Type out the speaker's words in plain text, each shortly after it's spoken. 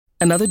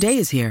Another day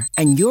is here,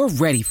 and you're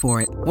ready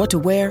for it. What to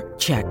wear?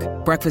 Check.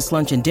 Breakfast,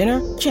 lunch, and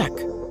dinner? Check.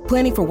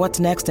 Planning for what's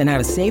next and how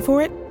to save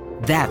for it?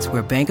 That's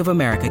where Bank of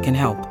America can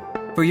help.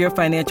 For your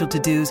financial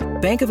to-dos,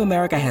 Bank of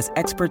America has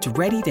experts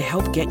ready to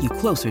help get you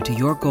closer to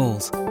your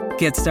goals.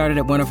 Get started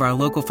at one of our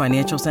local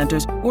financial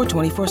centers or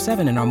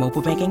 24/7 in our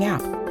mobile banking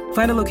app.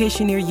 Find a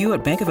location near you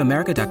at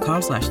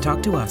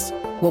bankofamerica.com/talktous.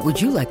 What would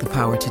you like the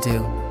power to do?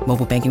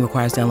 Mobile banking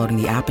requires downloading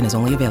the app and is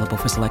only available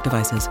for select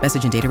devices.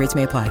 Message and data rates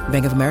may apply.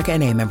 Bank of America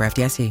N.A., member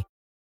FDIC.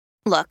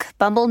 Look,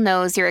 Bumble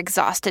knows you're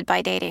exhausted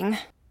by dating.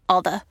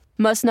 All the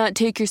must not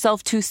take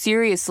yourself too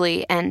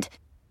seriously and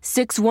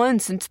 6'1"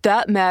 since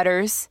that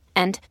matters.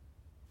 And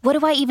what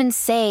do I even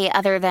say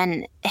other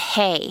than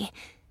hey?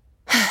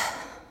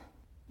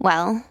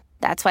 Well,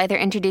 that's why they're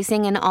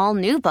introducing an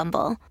all-new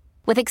Bumble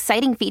with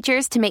exciting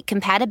features to make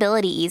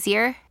compatibility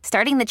easier,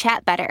 starting the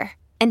chat better,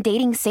 and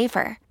dating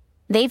safer.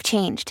 They've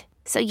changed,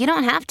 so you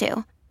don't have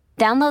to.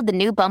 Download the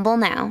new Bumble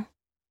now.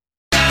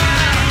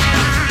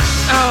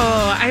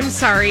 Oh, I'm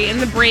sorry. In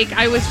the break,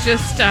 I was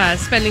just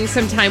spending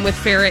some time with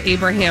Farrah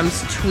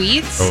Abraham's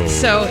tweets. Oh,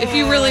 so if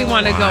you really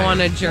want to go on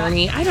a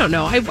journey, I don't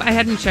know. I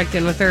hadn't checked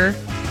in with her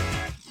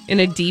in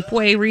a deep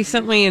way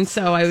recently, and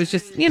so I was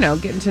just,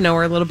 getting to know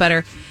her a little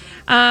better.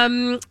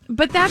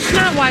 But that's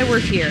not why we're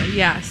here.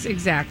 Yes,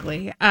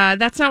 exactly.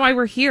 That's not why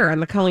we're here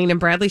on the Colleen and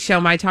Bradley Show,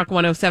 My Talk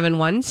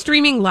 1071,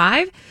 streaming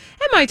live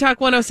at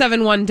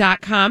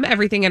MyTalk1071.com.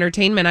 Everything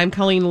Entertainment. I'm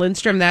Colleen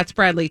Lindstrom. That's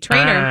Bradley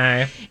Trainer.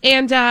 Hi.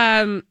 And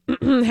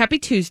happy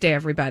Tuesday,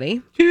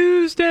 everybody.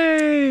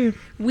 Tuesday.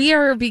 We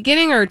are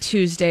beginning our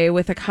Tuesday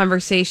with a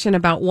conversation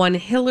about one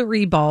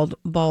Hillary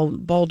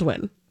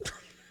Baldwin.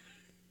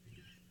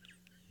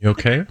 You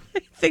okay?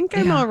 I think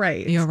I'm all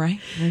right. You all right?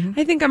 Mm-hmm.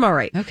 I think I'm all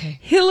right. Okay.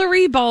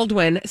 Hillary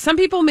Baldwin. Some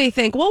people may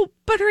think, well,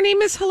 but her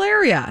name is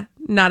Hilaria.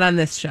 Not on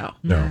this show.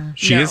 No.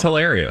 She is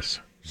hilarious,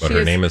 but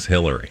her name is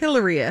Hillary.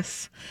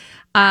 Hilarious.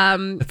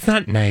 It's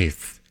not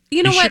nice.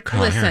 You know what?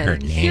 Call Listen, her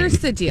name. Here's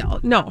the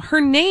deal. No,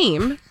 her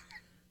name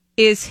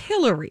is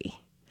Hillary.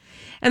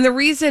 And the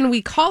reason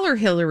we call her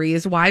Hillary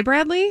is why,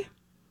 Bradley?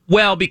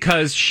 Well,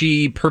 because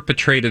she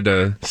perpetrated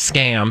a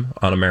scam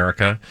on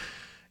America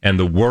and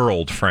the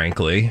world,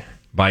 frankly,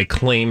 by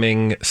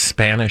claiming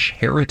Spanish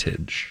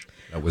heritage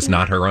that was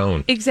not her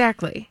own.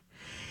 Exactly.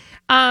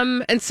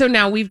 And so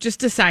now we've just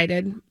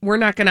decided we're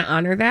not going to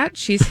honor that.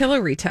 She's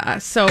Hillary to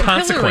us. So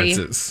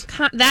consequences.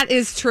 Hillary, that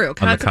is true.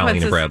 On the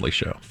Colleen and Bradley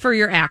Show. For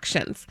your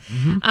actions.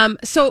 Mm-hmm.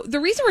 So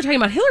the reason we're talking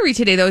about Hillary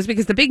today, though, is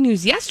because the big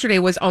news yesterday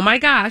was, oh my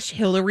gosh,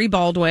 Hillary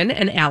Baldwin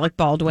and Alec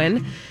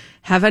Baldwin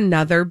have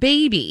another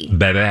baby.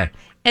 Bebe.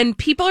 And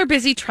people are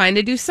busy trying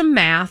to do some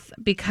math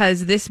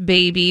because this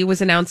baby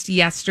was announced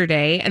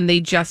yesterday and they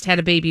just had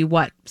a baby,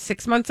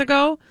 6 months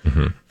ago?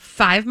 Mm-hmm.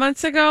 5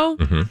 months ago?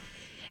 Mm-hmm.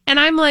 And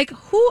I'm like,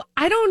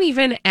 I don't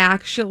even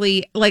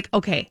actually,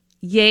 okay,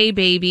 yay,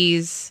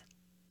 babies.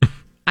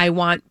 I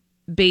want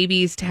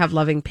babies to have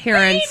loving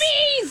parents.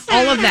 Babies!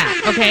 All of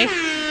that, okay?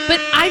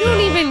 But I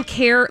don't even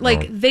care.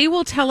 They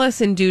will tell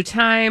us in due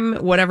time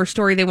whatever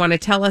story they want to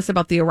tell us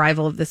about the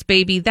arrival of this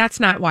baby. That's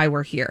not why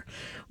we're here.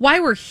 Why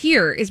we're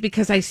here is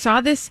because I saw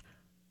this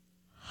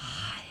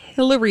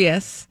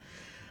hilarious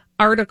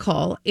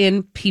article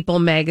in People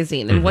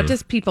Magazine. And what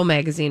does People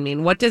Magazine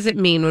mean? What does it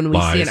mean when we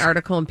see an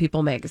article in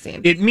People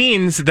Magazine? It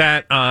means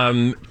that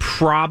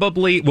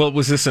probably,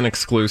 was this an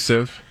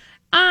exclusive?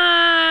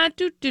 I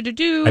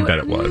bet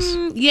it was.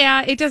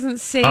 Yeah, it doesn't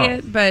say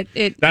it, but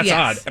That's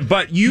yes. odd.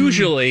 But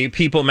usually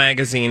People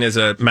Magazine is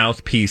a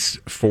mouthpiece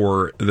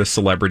for the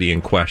celebrity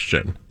in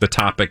question, the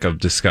topic of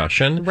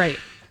discussion. Right.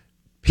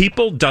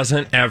 People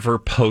doesn't ever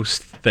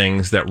post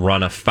things that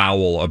run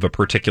afoul of a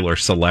particular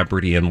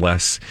celebrity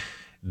unless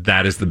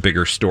that is the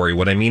bigger story.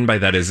 What I mean by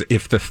that is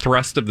if the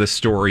thrust of the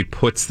story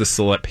paints the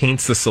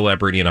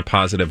celebrity in a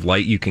positive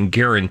light, you can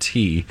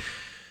guarantee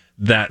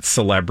that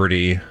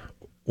celebrity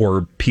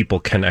or people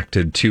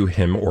connected to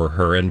him or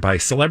her. And by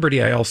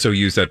celebrity, I also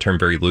use that term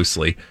very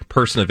loosely.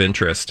 Person of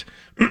interest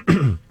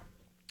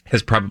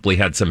has probably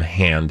had some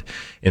hand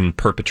in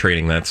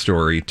perpetrating that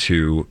story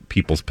to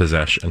people's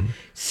possession.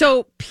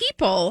 So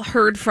People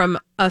heard from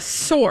a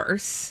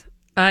source.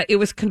 It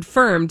was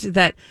confirmed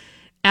that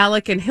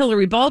Alec and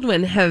Hillary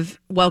Baldwin have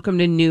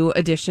welcomed a new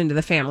addition to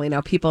the family.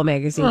 Now, People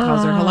Magazine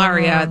calls her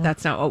Hilaria.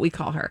 That's not what we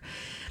call her.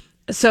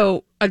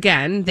 So,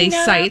 again, they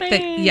cite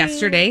that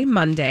yesterday,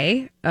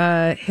 Monday,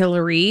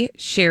 Hillary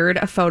shared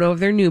a photo of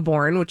their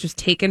newborn, which was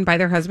taken by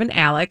their husband,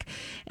 Alec,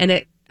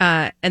 and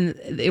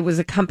it was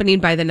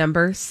accompanied by the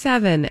number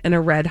 7 and a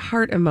red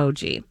heart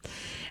emoji.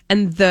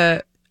 And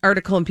the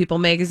article in People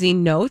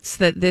Magazine notes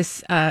that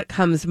this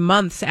comes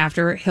months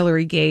after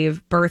Hillary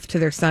gave birth to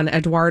their son,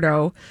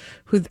 Eduardo,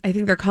 who I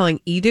think they're calling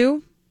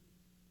Edu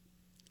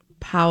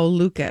Pau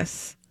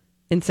Lucas,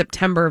 in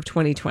September of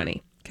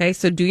 2020. Okay,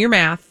 so do your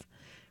math.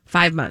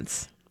 5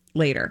 months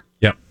later.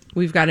 Yep.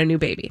 We've got a new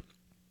baby.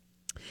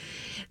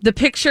 The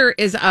picture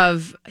is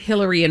of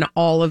Hillary and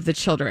all of the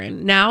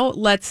children. Now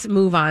let's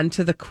move on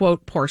to the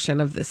quote portion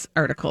of this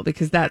article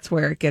because that's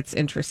where it gets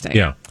interesting.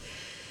 Yeah.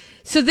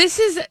 So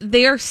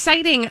they are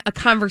citing a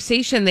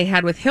conversation they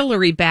had with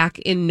Hillary back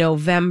in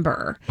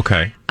November.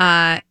 Okay.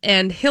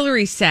 And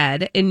Hillary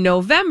said in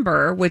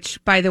November,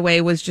 which, by the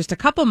way, was just a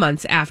couple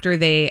months after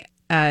they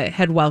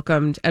had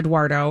welcomed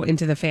Eduardo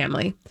into the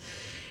family,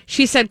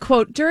 she said,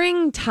 quote,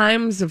 "During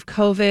times of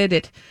COVID,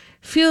 it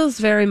feels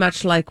very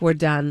much like we're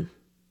done,"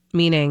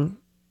 meaning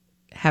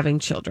having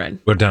children.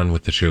 We're done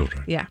with the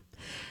children. Yeah.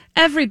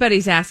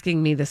 "Everybody's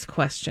asking me this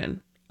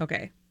question."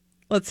 Okay.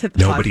 Let's hit the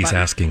pause Nobody's button.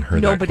 asking her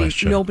that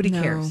question. Nobody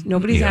cares.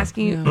 Nobody's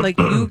asking you. Like,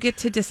 you get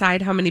to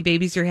decide how many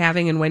babies you're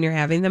having and when you're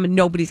having them, and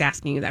nobody's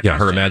asking you that question.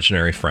 Her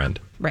imaginary friend.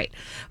 Right.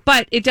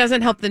 But it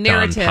doesn't help the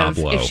narrative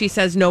Pablo. if she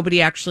says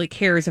nobody actually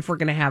cares if we're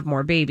going to have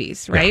more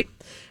babies, right?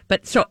 Yeah.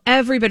 But so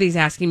everybody's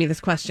asking me this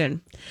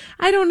question.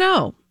 I don't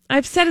know.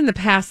 I've said in the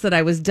past that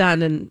I was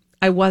done, and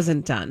I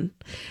wasn't done.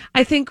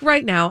 I think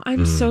right now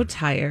I'm so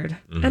tired,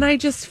 and I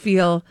just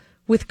feel...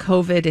 with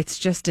COVID, it's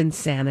just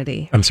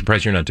insanity. I'm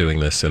surprised you're not doing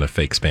this in a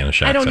fake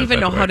Spanish accent. I don't even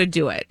know how to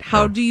do it.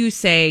 How do you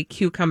say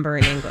cucumber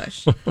in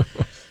English?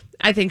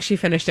 I think she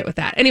finished it with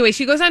that. Anyway,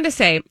 she goes on to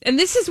say, and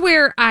this is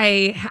where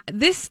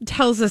this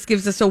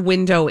gives us a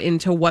window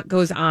into what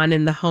goes on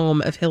in the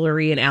home of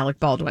Hillary and Alec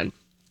Baldwin.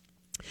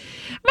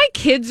 "My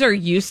kids are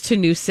used to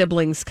new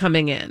siblings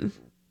coming in.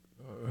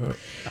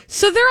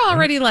 So they're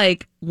already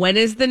like, when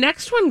is the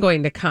next one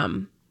going to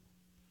come?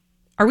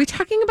 Are we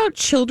talking about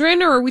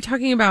children, or are we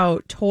talking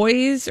about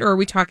toys, or are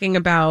we talking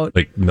about...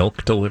 like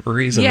milk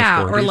deliveries in the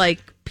 40s? Or like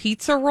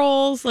pizza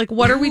rolls? Like,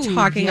 what are we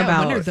talking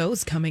about? When are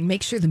those coming?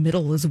 Make sure the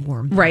middle is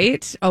warm.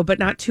 Right? Oh, but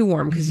not too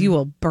warm, because you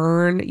will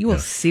burn, you will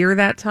sear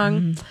that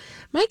tongue.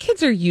 My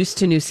kids are used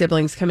to new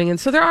siblings coming in,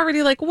 so they're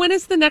already like, when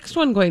is the next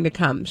one going to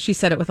come? She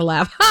said it with a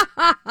laugh. Ha,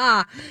 ha,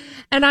 ha.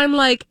 And I'm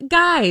like,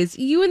 guys,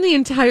 you and the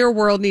entire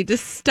world need to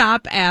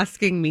stop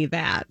asking me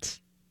that.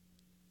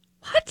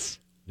 What?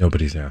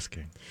 Nobody's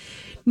asking.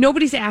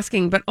 Nobody's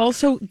asking, but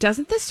also,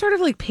 doesn't this sort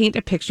of like paint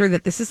a picture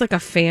that this is like a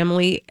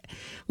family,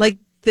 like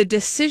the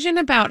decision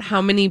about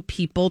how many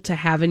people to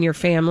have in your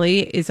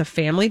family is a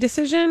family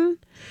decision,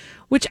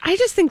 which I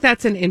just think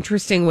that's an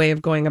interesting way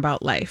of going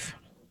about life.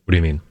 What do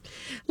you mean?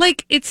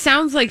 Like, it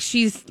sounds like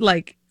she's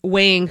like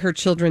weighing her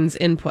children's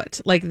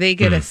input. Like they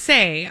get a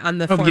say on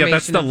the formation. Yeah,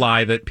 that's the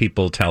lie that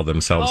people tell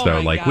themselves,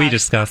 though. Like, we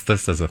discussed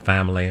this as a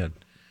family and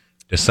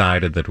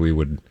decided that we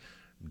would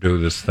do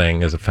this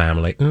thing as a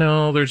family.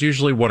 No, there's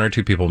usually one or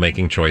two people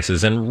making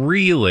choices, and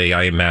really,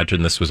 I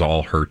imagine this was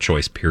all her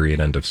choice,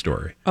 period, end of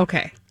story.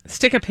 Okay,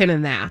 stick a pin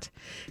in that,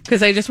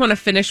 because I just want to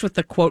finish with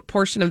the quote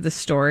portion of the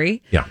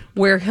story,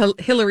 where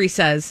Hillary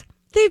says,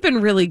 "They've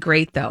been really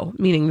great, though,"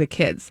 meaning the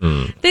kids.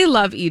 They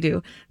love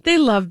Edu. They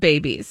love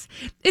babies.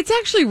 It's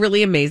actually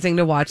really amazing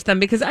to watch them,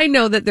 because I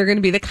know that they're going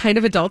to be the kind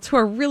of adults who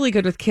are really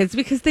good with kids,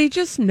 because they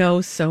just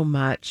know so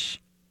much.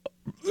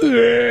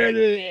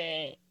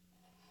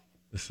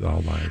 This is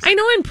all lies. I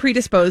know I'm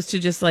predisposed to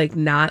just like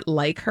not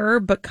like her,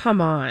 but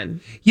come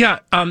on. Yeah,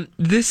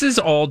 this is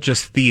all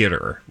just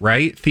theater,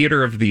 right?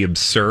 Theater of the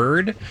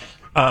absurd.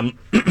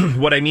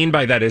 What I mean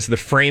by that is the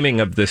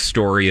framing of this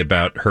story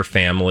about her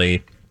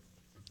family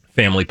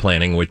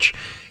planning, which,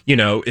 you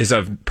know, is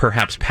of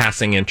perhaps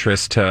passing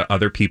interest to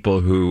other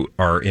people who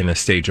are in a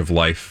stage of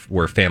life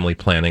where family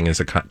planning is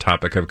a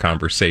topic of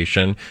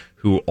conversation,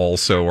 who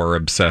also are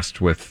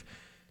obsessed with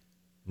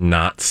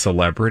not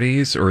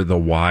celebrities or the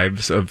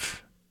wives of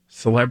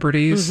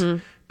celebrities,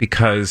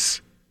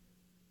 because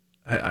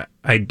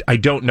I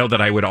don't know that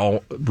I would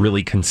all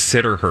really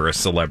consider her a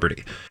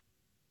celebrity.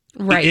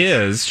 Right.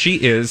 She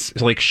is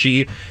like,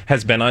 she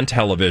has been on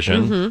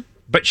television,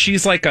 but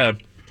she's like a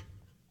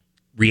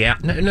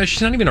no,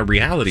 she's not even a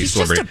reality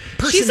celebrity. Just a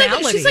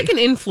personality. She's like an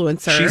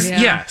influencer.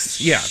 Yes.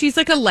 She's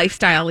like a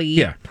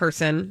lifestyle-y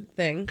person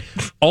thing.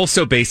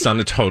 Also based on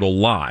a total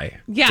lie.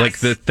 Yes. Like,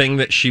 the thing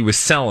that she was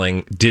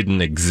selling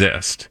didn't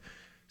exist.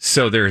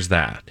 So there's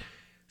that.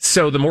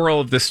 So the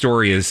moral of the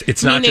story is,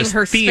 it's not just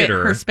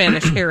theater. Her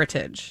Spanish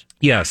heritage.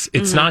 Yes,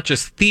 it's not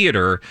just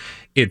theater,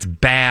 it's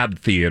bad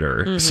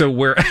theater. So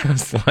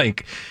whereas,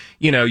 like,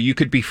 you know, you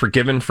could be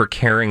forgiven for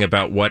caring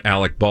about what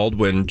Alec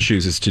Baldwin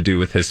chooses to do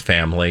with his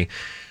family,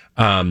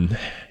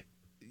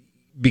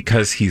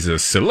 because he's a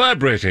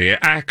celebrity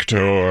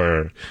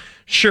actor.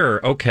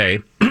 Sure, okay.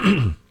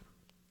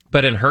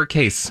 But in her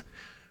case,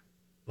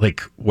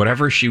 like,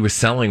 whatever she was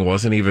selling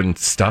wasn't even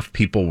stuff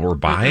people were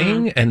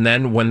buying. And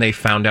then when they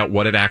found out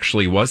what it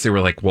actually was, they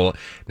were like, well,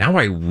 now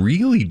I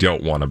really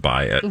don't want to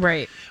buy it.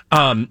 Right.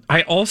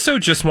 I also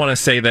just want to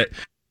say that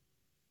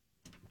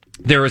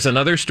there is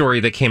another story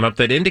that came up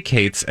that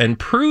indicates and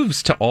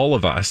proves to all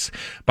of us.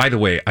 By the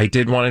way, I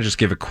did want to just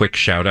give a quick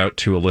shout out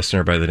to a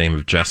listener by the name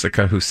of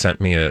Jessica, who sent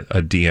me a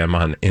DM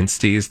on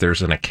Insties.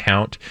 There's an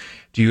account.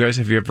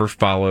 Have you ever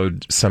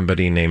followed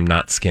somebody named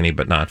Not Skinny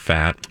But Not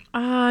Fat?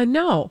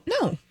 No.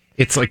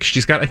 It's like,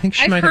 she's got, I think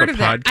she might heard have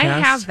a of podcast. That. I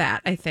have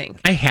that, I think.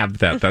 I have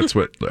that. That's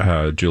what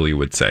Julia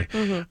would say.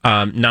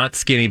 Not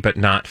Skinny But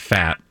Not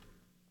Fat.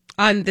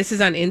 This is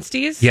on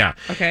Insties? Yeah.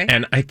 Okay.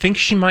 And I think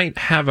she might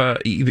have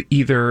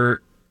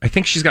either I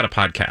think she's got a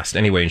podcast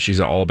anyway, and she's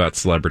all about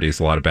celebrities,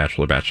 a lot of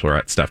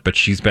Bachelorette stuff. But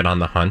she's been on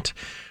the hunt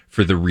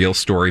for the real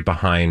story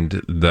behind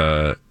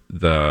the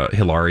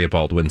Hilaria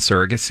Baldwin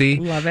surrogacy.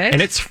 Love it.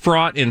 And it's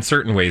fraught in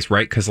certain ways,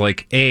 right? Because,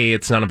 like, A,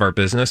 it's none of our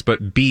business,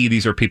 but B,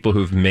 these are people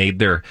who've made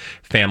their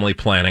family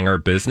planning our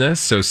business.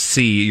 So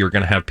C, you're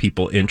going to have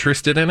people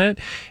interested in it.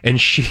 And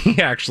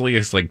she actually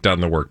has, like,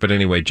 done the work. But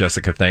anyway,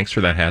 Jessica, thanks for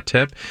that hat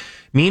tip.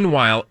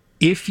 Meanwhile,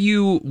 if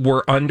you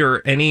were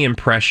under any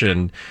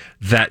impression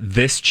that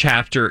this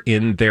chapter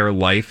in their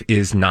life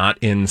is not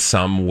in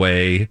some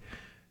way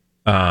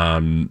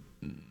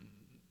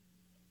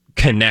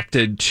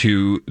connected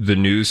to the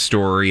news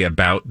story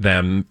about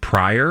them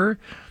prior,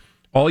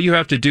 all you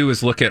have to do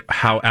is look at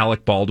how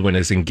Alec Baldwin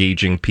is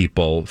engaging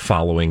people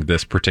following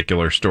this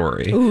particular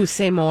story. Ooh,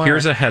 say more.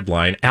 Here's a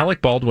headline.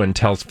 Alec Baldwin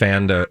tells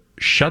fan to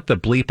shut the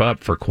bleep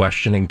up for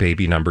questioning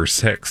baby number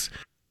 6.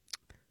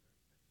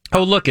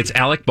 Oh, look, it's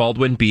Alec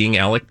Baldwin being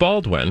Alec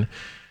Baldwin.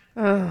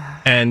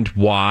 And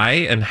why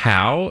and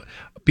how?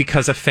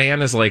 Because a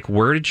fan is like,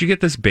 where did you get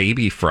this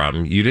baby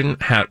from? You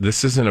didn't have,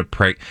 this isn't a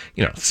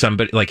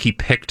somebody, like, he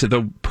picked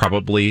the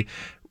probably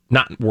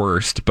not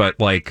worst, but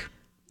like,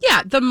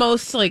 yeah, the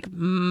most like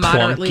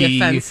moderately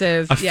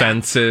clunky,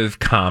 offensive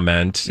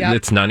comment. Yep.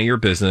 It's none of your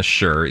business.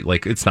 Sure.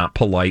 Like, it's not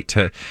polite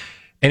to,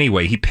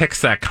 anyway, he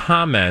picks that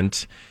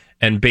comment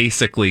and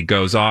basically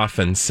goes off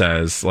and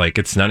says, like,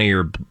 it's none of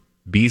your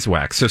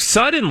beeswax. So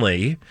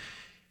suddenly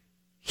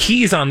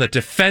he's on the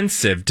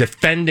defensive,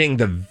 defending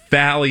the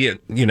value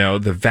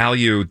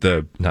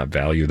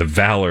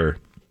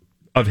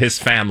of his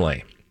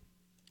family,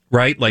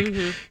 right? Like,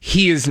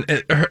 he is,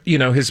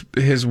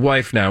 his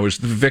wife now is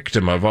the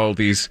victim of all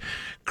these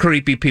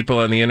creepy people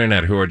on the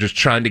internet who are just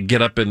trying to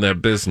get up in their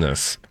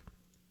business.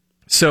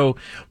 So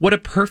what a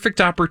perfect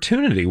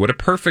opportunity, what a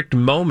perfect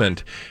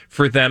moment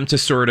for them to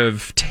sort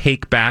of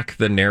take back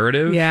the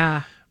narrative.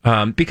 Yeah.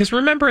 Because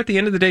remember, at the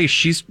end of the day,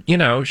 she's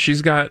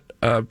got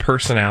a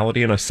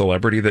personality and a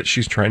celebrity that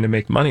she's trying to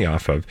make money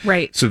off of.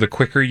 Right. So the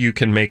quicker you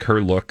can make her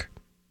look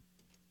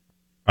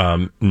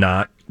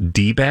not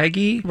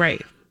D-baggy, right,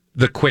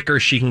 the quicker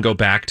she can go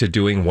back to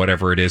doing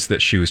whatever it is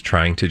that she was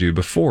trying to do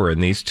before.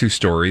 And these two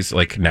stories,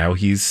 like, now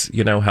he's,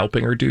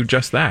 helping her do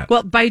just that.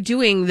 Well, by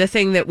doing the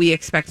thing that we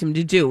expect him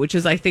to do, which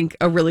is, I think,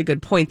 a really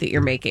good point that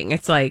you're making.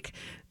 It's like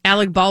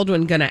Alec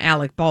Baldwin gonna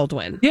Alec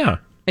Baldwin. Yeah.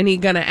 And he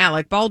gonna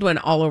Alec Baldwin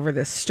all over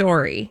this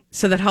story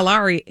so that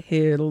Hillary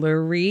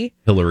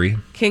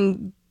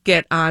can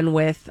get on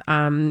with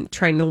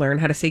trying to learn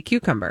how to say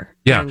cucumber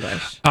in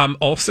English.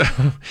 Also,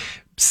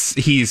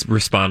 he's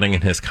responding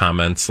in his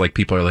comments, like,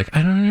 people are like,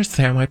 I don't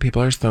understand why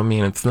people are so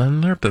mean. It's none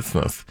of their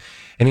business.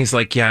 And he's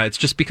like, yeah, it's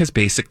just because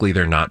basically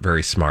they're not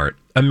very smart.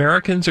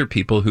 Americans are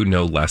people who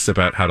know less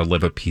about how to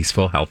live a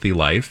peaceful, healthy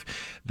life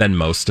than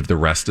most of the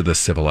rest of the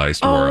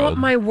civilized world. Oh,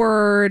 my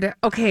word.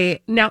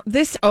 Okay, now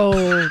this,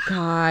 oh,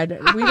 God,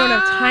 we don't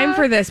have time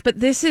for this, but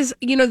this is,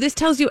 this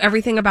tells you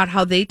everything about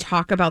how they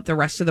talk about the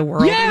rest of the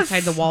world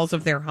inside the walls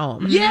of their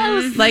home.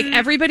 Yes. Like,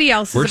 everybody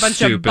else is a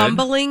bunch of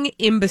bumbling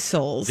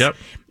imbeciles. Yep.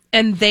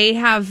 And they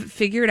have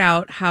figured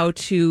out how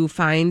to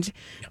find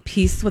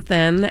peace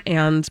within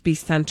and be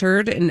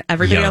centered, and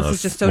everybody else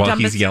is just so dumb. While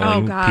he's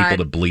yelling people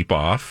to bleep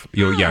off.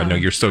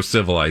 You're so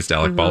civilized,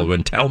 Alec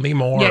Baldwin. Tell me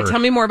more. Yeah, tell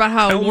me more about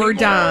how we're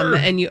dumb.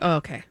 And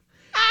okay.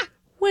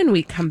 When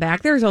we come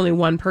back, there's only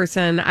one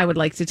person I would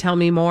like to tell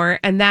me more,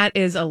 and that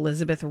is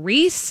Elizabeth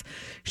Reese.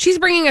 She's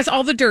bringing us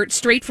all the dirt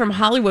straight from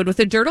Hollywood with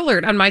a Dirt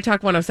Alert on My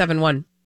Talk 107.1.